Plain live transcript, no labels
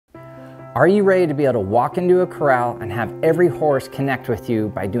Are you ready to be able to walk into a corral and have every horse connect with you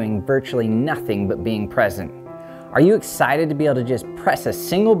by doing virtually nothing but being present? Are you excited to be able to just press a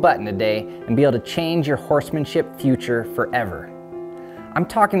single button today and be able to change your horsemanship future forever? I'm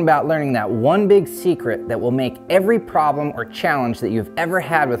talking about learning that one big secret that will make every problem or challenge that you've ever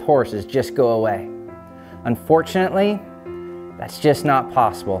had with horses just go away. Unfortunately, that's just not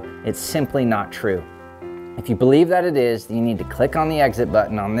possible. It's simply not true. If you believe that it is, then you need to click on the exit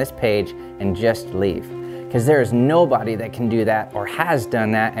button on this page and just leave. Because there is nobody that can do that or has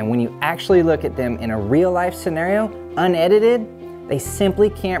done that, and when you actually look at them in a real life scenario, unedited, they simply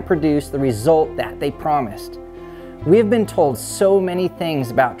can't produce the result that they promised. We have been told so many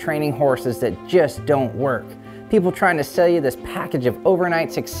things about training horses that just don't work. People trying to sell you this package of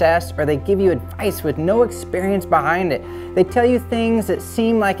overnight success, or they give you advice with no experience behind it. They tell you things that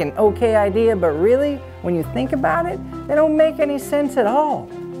seem like an okay idea, but really, when you think about it, they don't make any sense at all.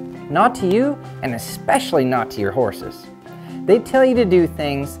 Not to you, and especially not to your horses. They tell you to do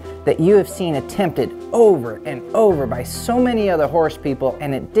things that you have seen attempted over and over by so many other horse people,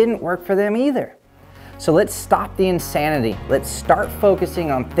 and it didn't work for them either. So let's stop the insanity. Let's start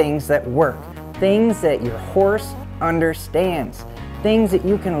focusing on things that work. Things that your horse understands, things that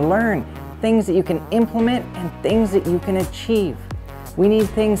you can learn, things that you can implement, and things that you can achieve. We need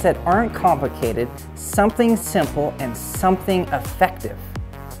things that aren't complicated, something simple, and something effective.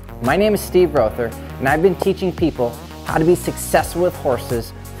 My name is Steve Rother, and I've been teaching people how to be successful with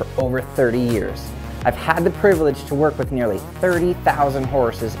horses for over 30 years. I've had the privilege to work with nearly 30,000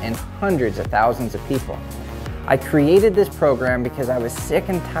 horses and hundreds of thousands of people. I created this program because I was sick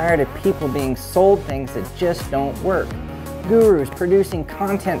and tired of people being sold things that just don't work. Gurus producing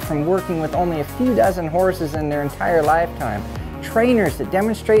content from working with only a few dozen horses in their entire lifetime. Trainers that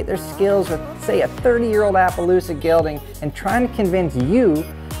demonstrate their skills with, say, a 30-year-old Appaloosa gelding and trying to convince you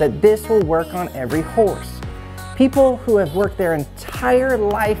that this will work on every horse. People who have worked their entire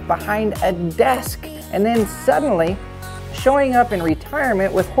life behind a desk and then suddenly showing up in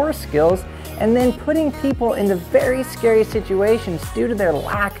retirement with horse skills and then putting people into very scary situations due to their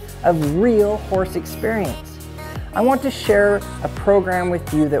lack of real horse experience. I want to share a program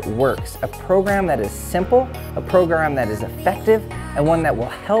with you that works, a program that is simple, a program that is effective, and one that will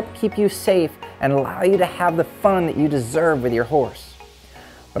help keep you safe and allow you to have the fun that you deserve with your horse.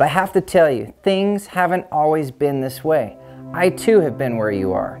 But I have to tell you, things haven't always been this way. I too have been where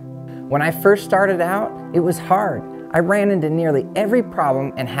you are. When I first started out, it was hard. I ran into nearly every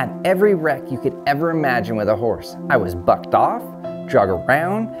problem and had every wreck you could ever imagine with a horse. I was bucked off, drug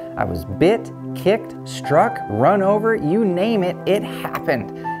around, I was bit, kicked, struck, run over, you name it, it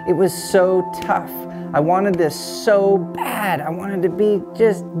happened. It was so tough. I wanted this so bad. I wanted to be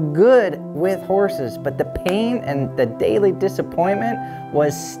just good with horses, but the pain and the daily disappointment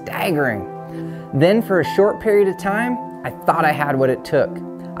was staggering. Then for a short period of time, I thought I had what it took.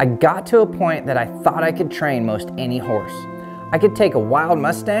 I got to a point that I thought I could train most any horse. I could take a wild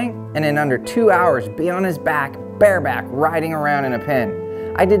Mustang and in under 2 hours be on his back, bareback, riding around in a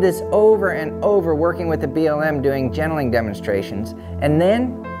pen. I did this over and over working with the BLM doing gentling demonstrations, and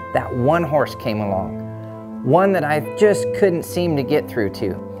then that one horse came along. One that I just couldn't seem to get through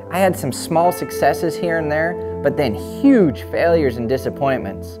to. I had some small successes here and there, but then huge failures and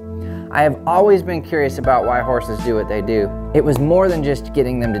disappointments. I have always been curious about why horses do what they do. It was more than just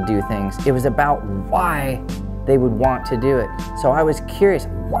getting them to do things. It was about why they would want to do it. So I was curious,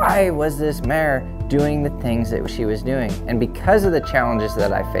 why was this mare doing the things that she was doing? And because of the challenges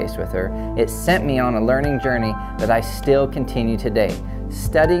that I faced with her, it sent me on a learning journey that I still continue today,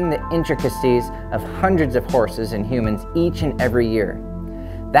 studying the intricacies of hundreds of horses and humans each and every year.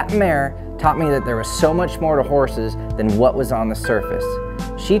 That mare taught me that there was so much more to horses than what was on the surface.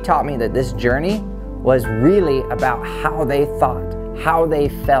 She taught me that this journey was really about how they thought, how they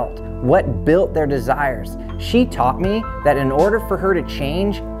felt, what built their desires. She taught me that in order for her to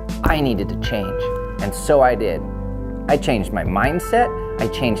change, I needed to change. And so I did. I changed my mindset, I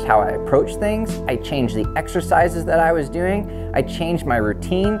changed how I approached things, I changed the exercises that I was doing, I changed my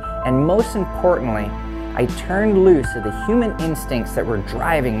routine, and most importantly, I turned loose of the human instincts that were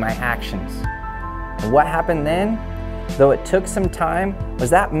driving my actions. And what happened then, though it took some time, was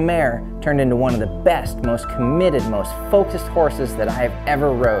that mare turned into one of the best, most committed, most focused horses that I have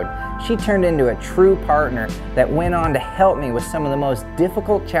ever rode. She turned into a true partner that went on to help me with some of the most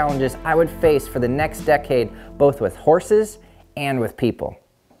difficult challenges I would face for the next decade, both with horses and with people.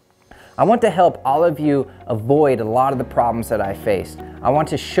 I want to help all of you avoid a lot of the problems that I faced. I want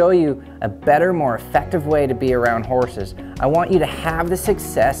to show you a better, more effective way to be around horses. I want you to have the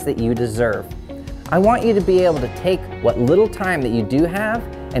success that you deserve. I want you to be able to take what little time that you do have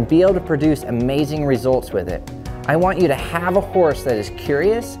and be able to produce amazing results with it. I want you to have a horse that is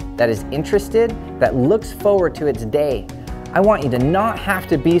curious, that is interested, that looks forward to its day. I want you to not have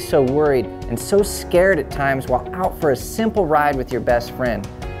to be so worried and so scared at times while out for a simple ride with your best friend.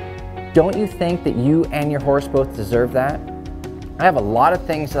 Don't you think that you and your horse both deserve that? I have a lot of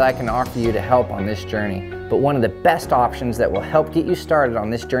things that I can offer you to help on this journey, but one of the best options that will help get you started on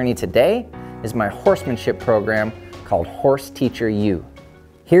this journey today is my horsemanship program called Horse Teacher U.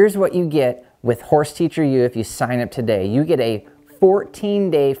 Here's what you get with Horse Teacher U if you sign up today. You get a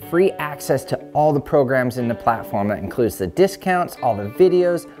 14-day free access to all the programs in the platform. That includes the discounts, all the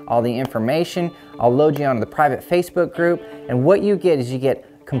videos, all the information. I'll load you onto the private Facebook group, and what you get is you get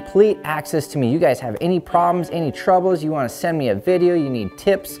complete access to me. You guys have any problems, any troubles, you want to send me a video, you need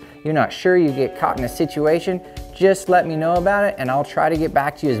tips, you're not sure, you get caught in a situation, just let me know about it and I'll try to get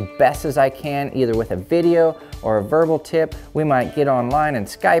back to you as best as I can, either with a video or a verbal tip. We might get online and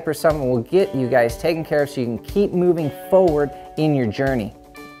Skype or something. We'll get you guys taken care of so you can keep moving forward in your journey.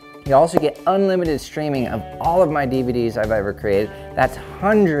 You also get unlimited streaming of all of my DVDs I've ever created. That's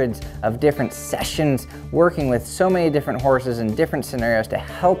hundreds of different sessions working with so many different horses in different scenarios to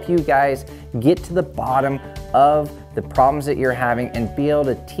help you guys get to the bottom of the problems that you're having and be able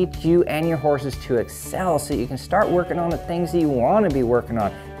to teach you and your horses to excel so you can start working on the things that you want to be working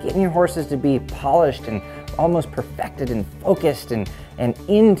on, getting your horses to be polished and almost perfected and focused and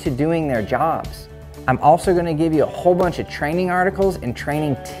into doing their jobs. I'm also going to give you a whole bunch of training articles and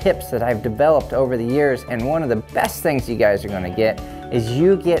training tips that I've developed over the years, and one of the best things you guys are going to get is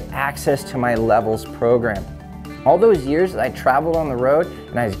you get access to my Levels program. All those years that I traveled on the road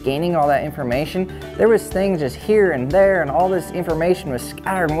and I was gaining all that information, there was things just here and there and all this information was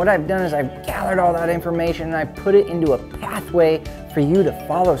scattered, and what I've done is I've gathered all that information and I put it into a pathway for you to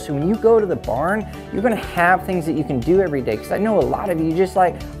follow. So when you go to the barn, you're gonna have things that you can do every day. Because I know a lot of you just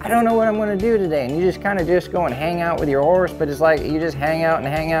like, I don't know what I'm gonna do today. And you just kind of just go and hang out with your horse, but it's like you just hang out and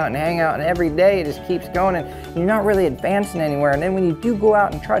hang out and hang out, and every day it just keeps going and you're not really advancing anywhere. And then when you do go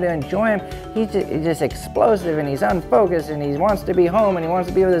out and try to enjoy him, he's just explosive and he's unfocused and he wants to be home and he wants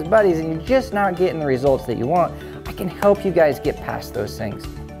to be with his buddies, and you're just not getting the results that you want. I can help you guys get past those things.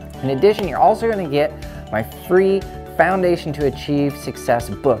 In addition, you're also gonna get my free Foundation to Achieve Success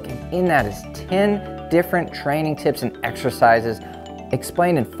book, and in that is 10 different training tips and exercises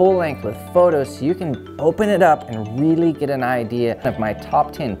explained in full length with photos so you can open it up and really get an idea of my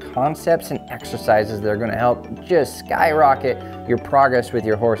top 10 concepts and exercises that are going to help just skyrocket your progress with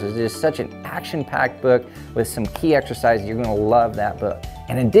your horses. It is such an action-packed book with some key exercises. You're going to love that book.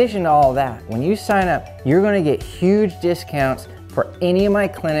 In addition to all that, when you sign up, you're going to get huge discounts for any of my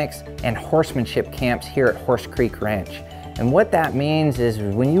clinics and horsemanship camps here at Horse Creek Ranch. And what that means is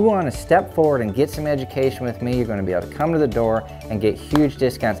when you want to step forward and get some education with me, you're going to be able to come to the door and get huge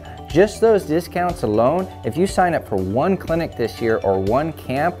discounts. Just those discounts alone, if you sign up for one clinic this year or one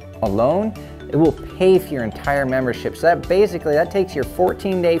camp alone, it will pay for your entire membership. So that takes your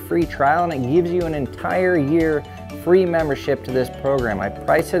 14-day free trial and it gives you an entire year free membership to this program. I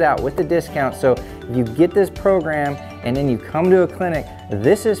price it out with the discount, so if you get this program and then you come to a clinic,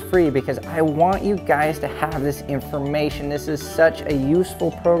 this is free because I want you guys to have this information. This is such a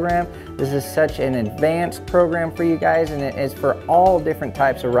useful program. This is such an advanced program for you guys, and it is for all different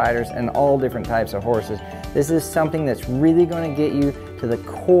types of riders and all different types of horses. This is something that's really going to get you to the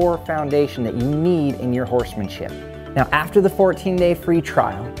core foundation that you need in your horsemanship. Now, after the 14-day free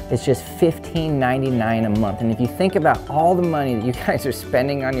trial, it's just $15.99 a month. And if you think about all the money that you guys are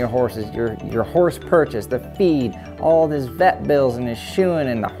spending on your horses, your horse purchase, the feed, all this vet bills and the shoeing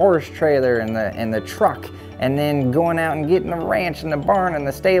and the horse trailer and the truck, and then going out and getting the ranch and the barn and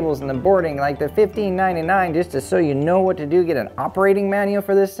the stables and the boarding, like the $15.99, just so you know what to do, get an operating manual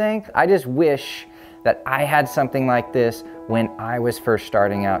for this thing. I just wish that I had something like this when I was first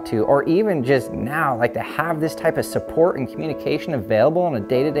starting out too, or even just now, like to have this type of support and communication available on a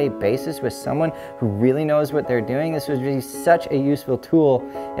day-to-day basis with someone who really knows what they're doing. This would be such a useful tool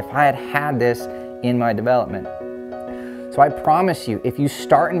if I had had this in my development. So I promise you, if you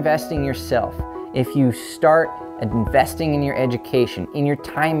start investing yourself, if you start investing in your education, in your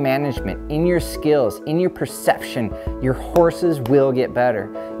time management, in your skills, in your perception, your horses will get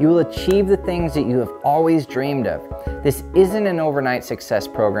better. You will achieve the things that you have always dreamed of. This isn't an overnight success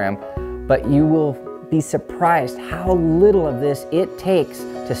program, but you will be surprised how little of this it takes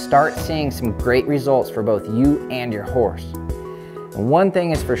to start seeing some great results for both you and your horse. And one thing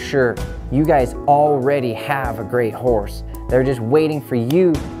is for sure, you guys already have a great horse. They're just waiting for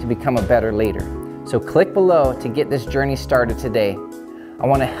you to become a better leader. So click below to get this journey started today. I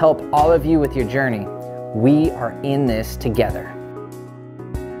want to help all of you with your journey. We are in this together.